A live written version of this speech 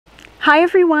Hi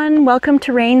everyone, welcome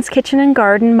to Rain's Kitchen and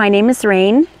Garden. My name is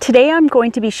Rain. Today I'm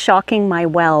going to be shocking my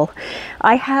well.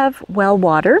 I have well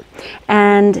water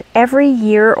and every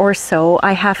year or so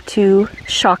I have to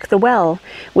shock the well,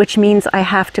 which means I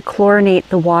have to chlorinate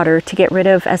the water to get rid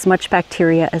of as much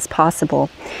bacteria as possible.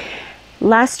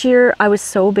 Last year I was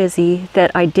so busy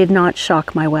that I did not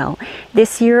shock my well.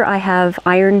 This year I have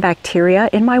iron bacteria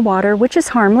in my water, which is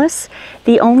harmless.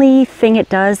 The only thing it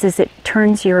does is it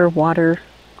turns your water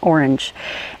orange,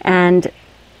 and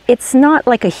it's not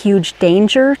like a huge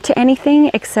danger to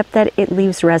anything except that it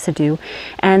leaves residue,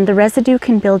 and the residue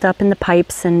can build up in the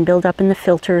pipes and build up in the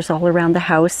filters all around the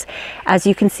house. As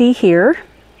you can see here,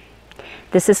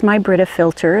 this is my Brita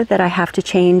filter that I have to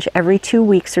change every 2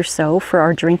 weeks or so for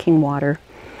our drinking water.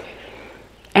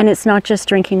 And it's not just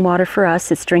drinking water for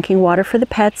us, it's drinking water for the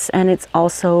pets, and it's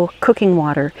also cooking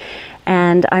water.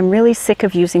 And I'm really sick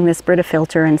of using this Brita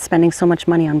filter and spending so much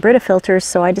money on Brita filters,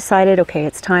 so I decided, okay,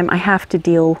 it's time I have to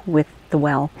deal with the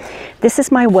well. This is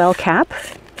my well cap.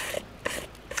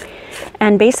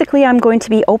 And basically I'm going to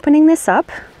be opening this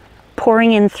up,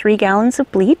 pouring in 3 gallons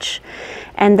of bleach,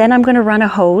 and then I'm going to run a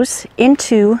hose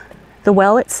into the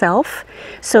well itself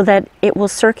so that it will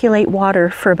circulate water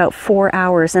for about 4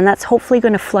 hours, and that's hopefully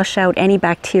going to flush out any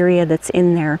bacteria that's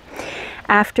in there.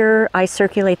 After I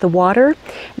circulate the water,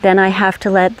 then I have to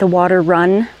let the water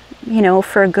run,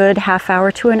 for a good half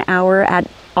hour to an hour at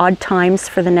odd times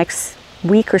for the next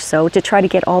week or so to try to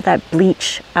get all that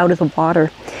bleach out of the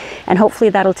water. And hopefully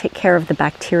that'll take care of the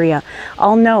bacteria.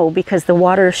 I'll know because the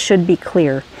water should be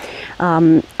clear.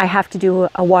 I have to do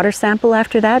a water sample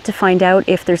after that to find out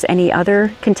if there's any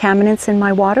other contaminants in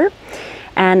my water.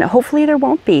 And hopefully there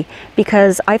won't be,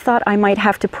 because I thought I might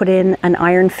have to put in an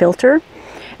iron filter.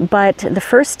 But the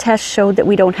first test showed that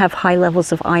we don't have high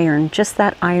levels of iron, just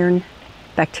that iron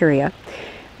bacteria,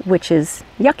 which is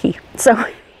yucky. So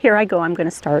here I go, I'm going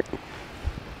to start.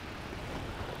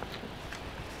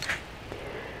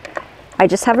 I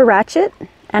just have a ratchet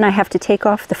and I have to take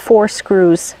off the 4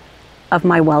 screws of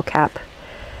my well cap.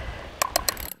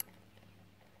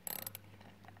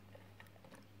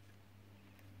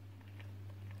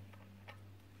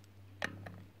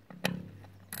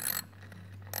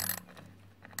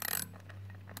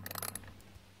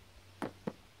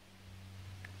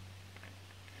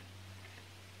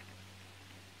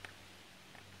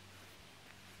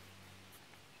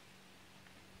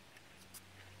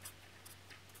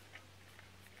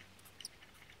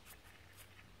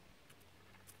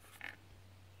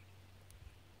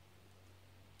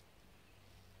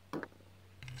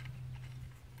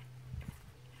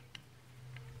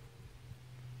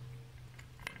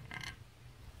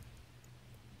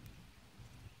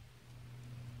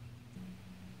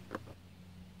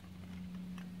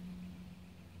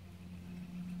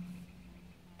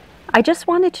 I just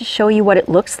wanted to show you what it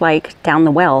looks like down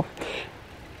the well.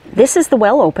 This is the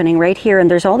well opening right here, and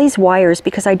there's all these wires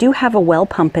because I do have a well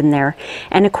pump in there.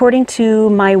 And according to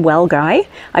my well guy,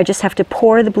 I just have to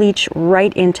pour the bleach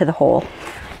right into the hole.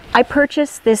 I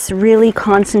purchased this really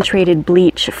concentrated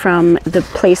bleach from the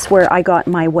place where I got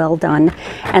my well done,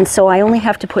 and so I only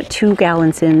have to put 2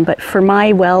 gallons in, but for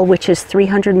my well, which is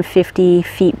 350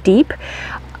 feet deep,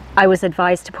 I was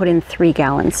advised to put in 3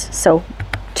 gallons. So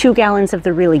 2 gallons of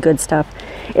the really good stuff.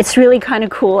 It's really kind of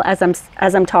cool as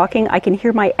I'm talking. I can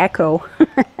hear my echo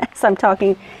as I'm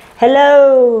talking.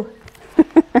 Hello,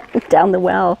 down the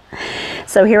well.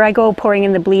 So here I go pouring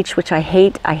in the bleach, which I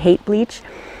hate. I hate bleach.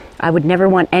 I would never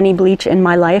want any bleach in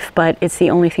my life, but it's the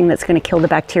only thing that's going to kill the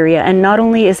bacteria. And not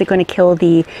only is it going to kill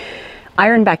the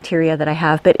iron bacteria that I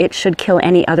have, but it should kill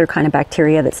any other kind of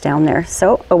bacteria that's down there.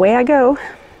 So away I go.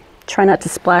 Try not to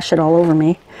splash it all over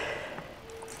me.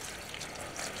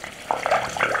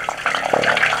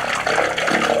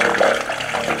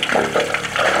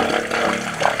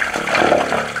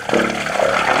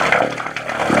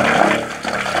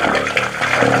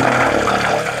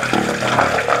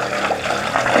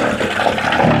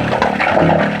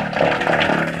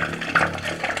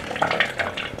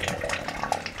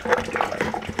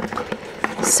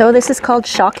 So this is called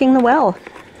shocking the well.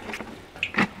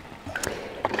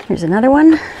 Here's another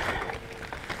one.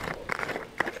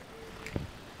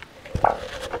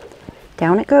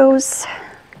 Down it goes.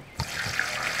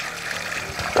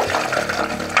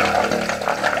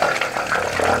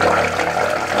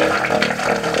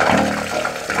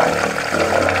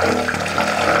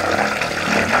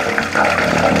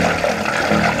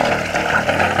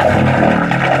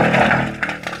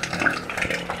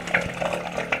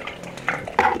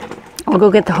 I'll go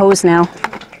get the hose now.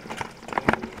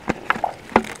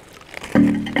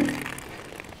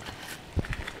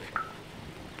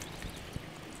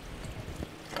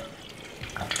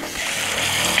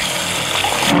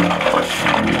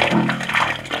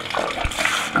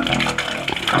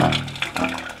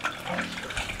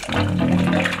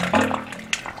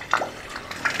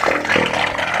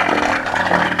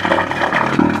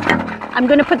 I'm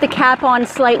going to put the cap on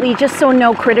slightly just so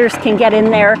no critters can get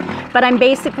in there, but I'm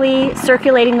basically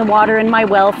circulating the water in my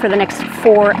well for the next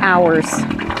 4 hours.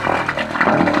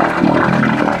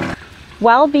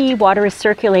 While the water is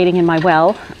circulating in my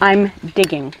well, I'm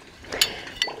digging.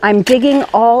 I'm digging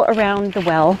all around the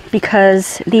well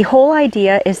because the whole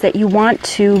idea is that you want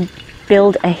to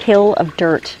build a hill of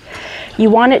dirt.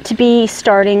 You want it to be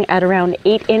starting at around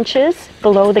 8 inches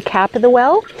below the cap of the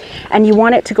well, and you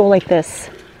want it to go like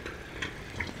this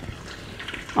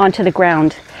onto the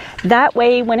ground. That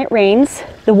way, when it rains,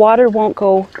 the water won't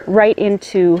go right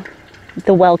into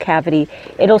the well cavity.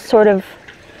 It'll sort of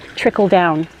trickle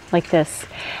down like this.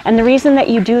 And the reason that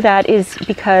you do that is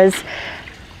because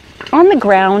on the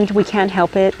ground, we can't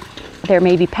help it. There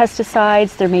may be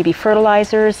pesticides, there may be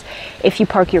fertilizers. If you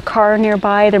park your car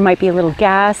nearby, there might be a little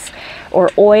gas or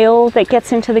oil that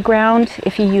gets into the ground.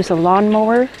 If you use a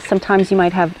lawnmower, sometimes you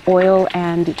might have oil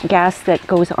and gas that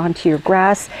goes onto your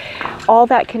grass. All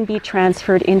that can be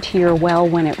transferred into your well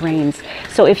when it rains.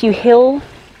 So if you hill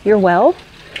your well,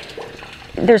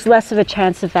 there's less of a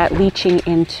chance of that leaching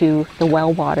into the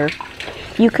well water.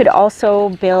 You could also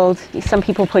build, some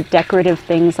people put decorative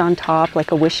things on top,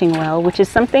 like a wishing well, which is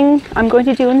something I'm going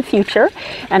to do in the future,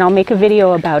 and I'll make a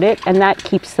video about it, and that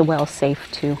keeps the well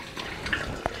safe too.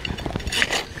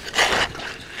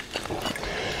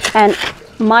 And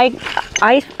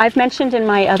I've mentioned in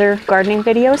my other gardening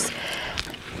videos,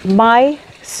 my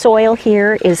soil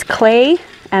here is clay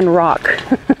and rock.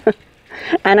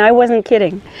 And I wasn't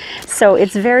kidding. So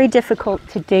it's very difficult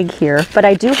to dig here, but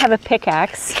I do have a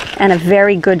pickaxe and a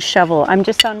very good shovel. I'm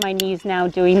just on my knees now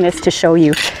doing this to show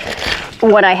you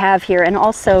what I have here. And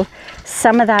also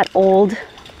some of that old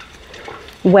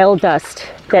well dust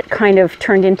that kind of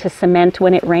turned into cement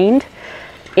when it rained.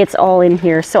 It's all in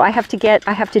here. So I have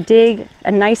to dig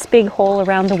a nice big hole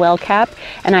around the well cap,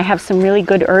 and I have some really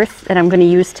good earth that I'm going to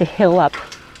use to hill up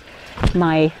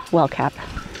my well cap.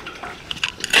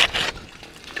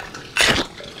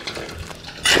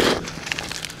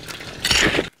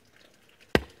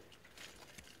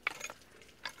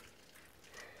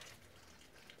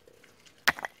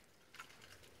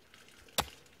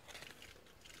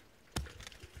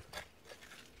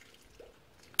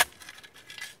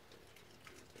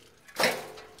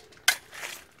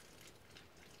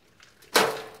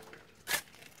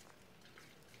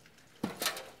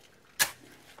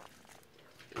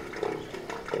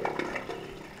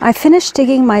 I finished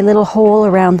digging my little hole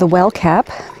around the well cap.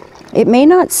 It may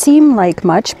not seem like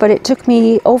much, but it took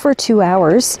me over 2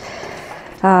 hours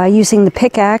using the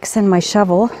pickaxe and my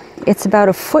shovel. It's about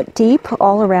 1 foot deep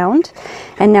all around,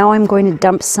 and now I'm going to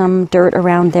dump some dirt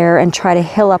around there and try to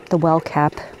hill up the well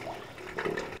cap.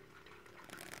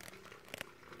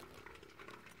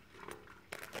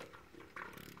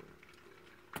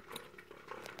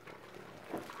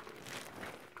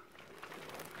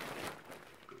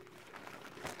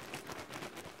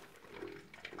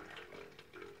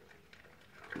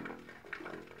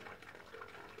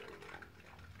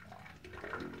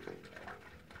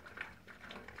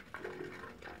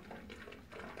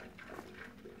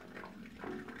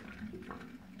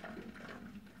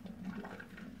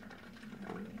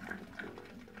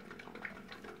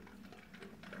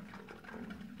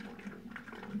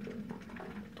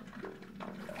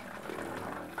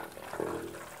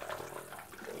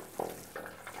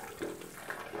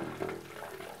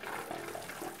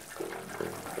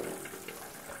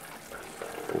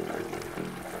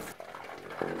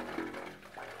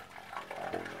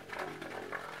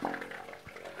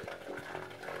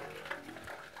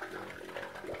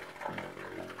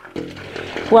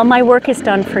 Well, my work is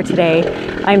done for today.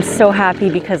 I'm so happy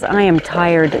because I am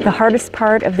tired. The hardest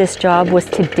part of this job was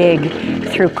to dig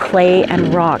through clay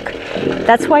and rock.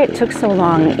 That's why it took so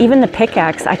long. Even the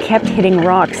pickaxe, I kept hitting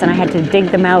rocks and I had to dig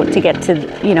them out to get to,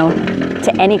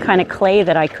 to any kind of clay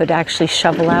that I could actually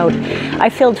shovel out. I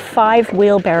filled 5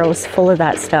 wheelbarrows full of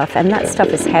that stuff, and that stuff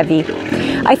is heavy.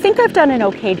 I think I've done an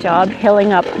okay job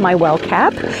hilling up my well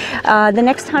cap. The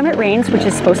next time it rains, which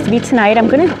is supposed to be tonight, I'm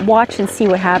going to watch and see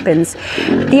what happens.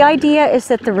 The idea is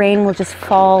that the rain will just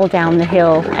fall down the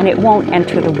hill and it won't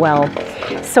enter the well.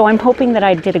 So I'm hoping that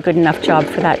I did a good enough job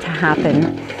for that to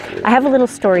happen. I have a little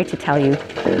story to tell you.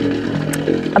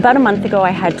 About a month ago,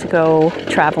 I had to go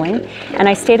traveling, and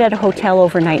I stayed at a hotel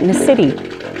overnight in the city.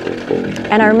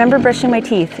 And I remember brushing my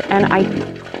teeth, and I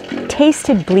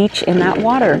tasted bleach in that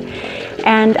water.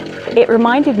 And it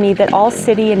reminded me that all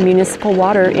city and municipal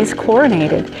water is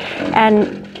chlorinated.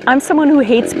 And I'm someone who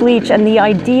hates bleach, and the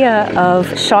idea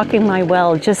of shocking my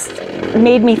well just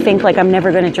made me think like I'm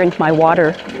never going to drink my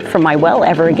water from my well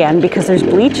ever again because there's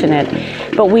bleach in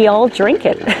it. But we all drink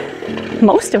it.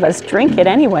 Most of us drink it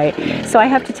anyway. So I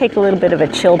have to take a little bit of a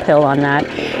chill pill on that.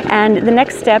 And the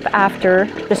next step after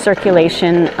the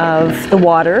circulation of the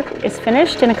water is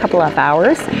finished in a couple of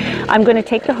hours, I'm going to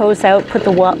take the hose out, put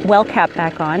the well cap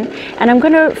back on, and I'm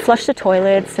going to flush the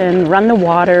toilets and run the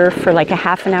water for like a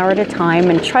half an hour at a time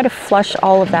and try to flush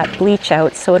all of that bleach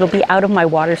out so it'll be out of my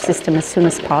water system as soon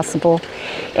as possible.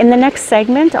 In the next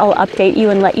segment, I'll update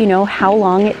you and let you know how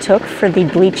long it took for the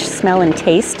bleach smell and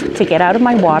taste to get out of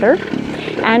my water.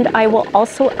 And I will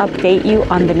also update you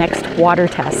on the next water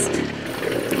test.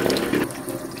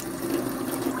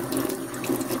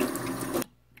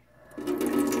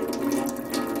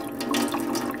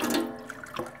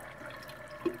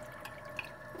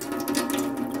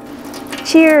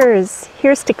 Cheers!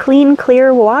 Here's to clean,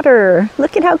 clear water.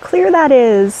 Look at how clear that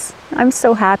is. I'm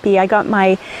so happy. I got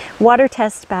my water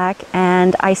test back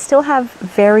and I still have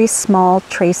very small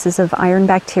traces of iron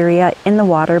bacteria in the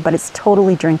water, but it's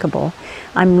totally drinkable.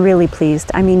 I'm really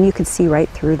pleased. I mean, you can see right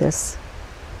through this.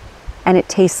 And it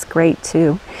tastes great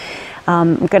too.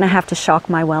 I'm gonna have to shock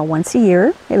my well once a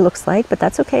year, it looks like, but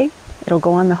that's okay. It'll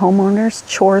go on the homeowner's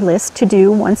chore list to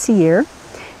do once a year.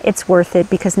 It's worth it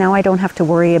because now I don't have to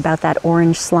worry about that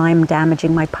orange slime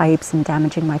damaging my pipes and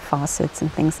damaging my faucets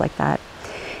and things like that.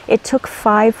 It took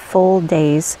 5 full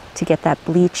days to get that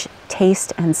bleach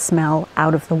taste and smell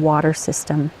out of the water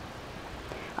system.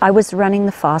 I was running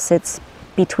the faucets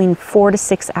between 4 to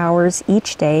 6 hours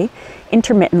each day,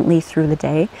 intermittently through the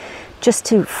day, just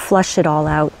to flush it all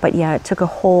out. But yeah, it took a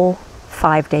whole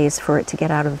 5 days for it to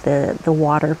get out of the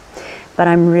water. But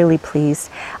I'm really pleased.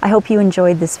 I hope you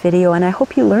enjoyed this video and I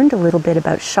hope you learned a little bit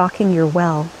about shocking your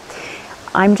well.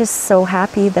 I'm just so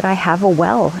happy that I have a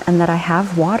well and that I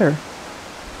have water.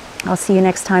 I'll see you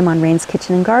next time on Rain's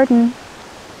Kitchen and Garden.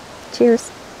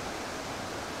 Cheers.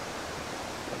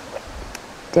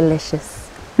 Delicious.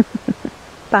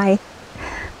 Bye.